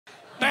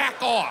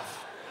back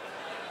off.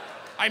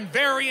 I'm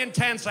very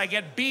intense. I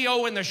get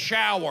BO in the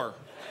shower.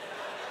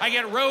 I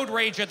get road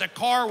rage at the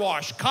car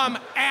wash. Come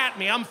at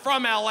me. I'm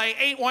from LA,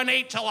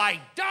 818 till I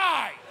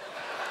die.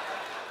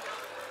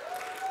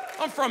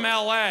 I'm from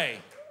LA.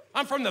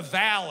 I'm from the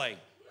Valley.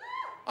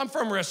 I'm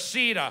from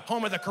Reseda,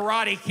 home of the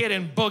Karate Kid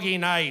and Boogie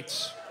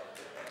Nights.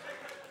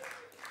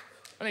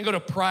 I didn't go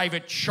to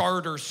private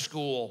charter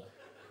school.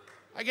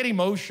 I get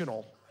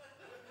emotional.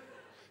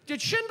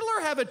 Did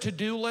Schindler have a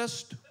to-do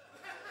list?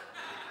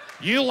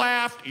 You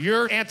laughed,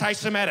 you're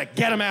anti-Semitic.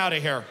 Get him out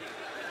of here.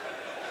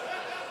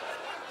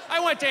 I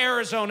went to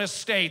Arizona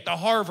State, the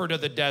Harvard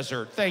of the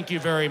desert. Thank you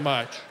very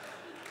much.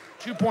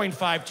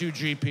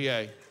 2.52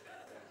 GPA.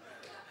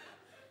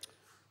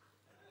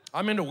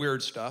 I'm into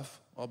weird stuff,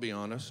 I'll be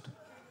honest.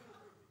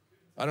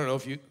 I don't know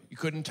if you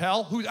couldn't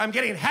tell. I'm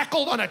getting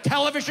heckled on a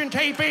television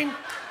taping.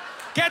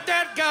 Get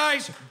that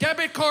guy's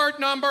debit card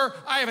number.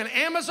 I have an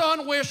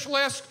Amazon wish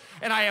list,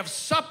 and I have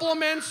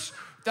supplements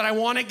that I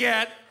want to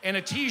get, and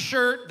a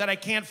t-shirt that I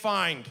can't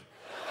find.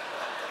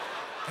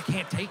 I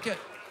can't take it.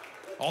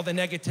 All the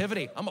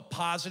negativity. I'm a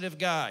positive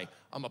guy.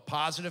 I'm a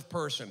positive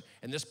person.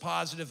 And this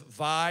positive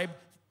vibe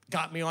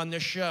got me on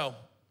this show.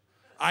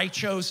 I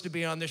chose to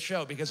be on this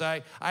show because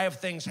I have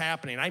things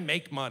happening. I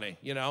make money,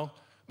 you know?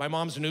 My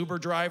mom's an Uber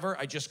driver.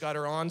 I just got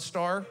her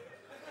OnStar.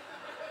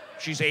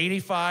 She's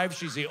 85.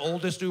 She's the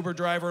oldest Uber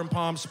driver in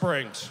Palm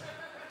Springs.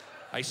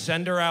 I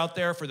send her out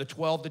there for the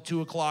 12 to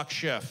 2 o'clock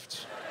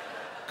shifts.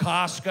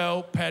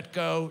 Costco,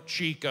 Petco,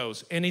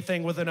 Chico's,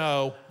 anything with an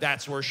O,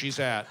 that's where she's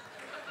at.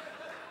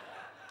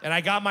 And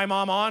I got my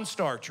mom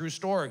OnStar, true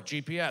story,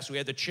 GPS. We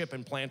had the chip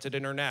implanted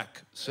in her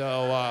neck.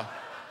 So,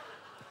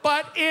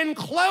 but in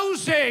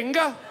closing,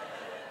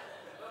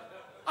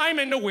 I'm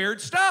into weird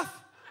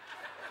stuff.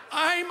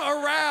 I'm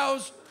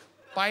aroused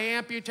by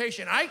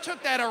amputation. I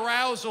took that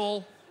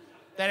arousal,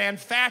 that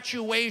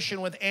infatuation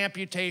with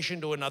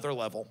amputation to another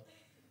level.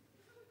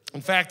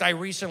 In fact, I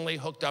recently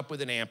hooked up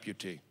with an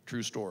amputee,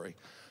 true story.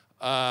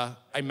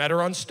 I met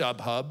her on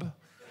StubHub,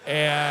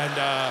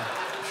 and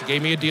she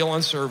gave me a deal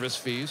on service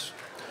fees.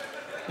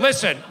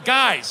 Listen,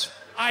 guys,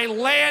 I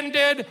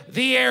landed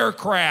the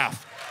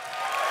aircraft.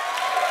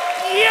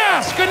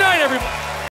 Yes, good night, everybody.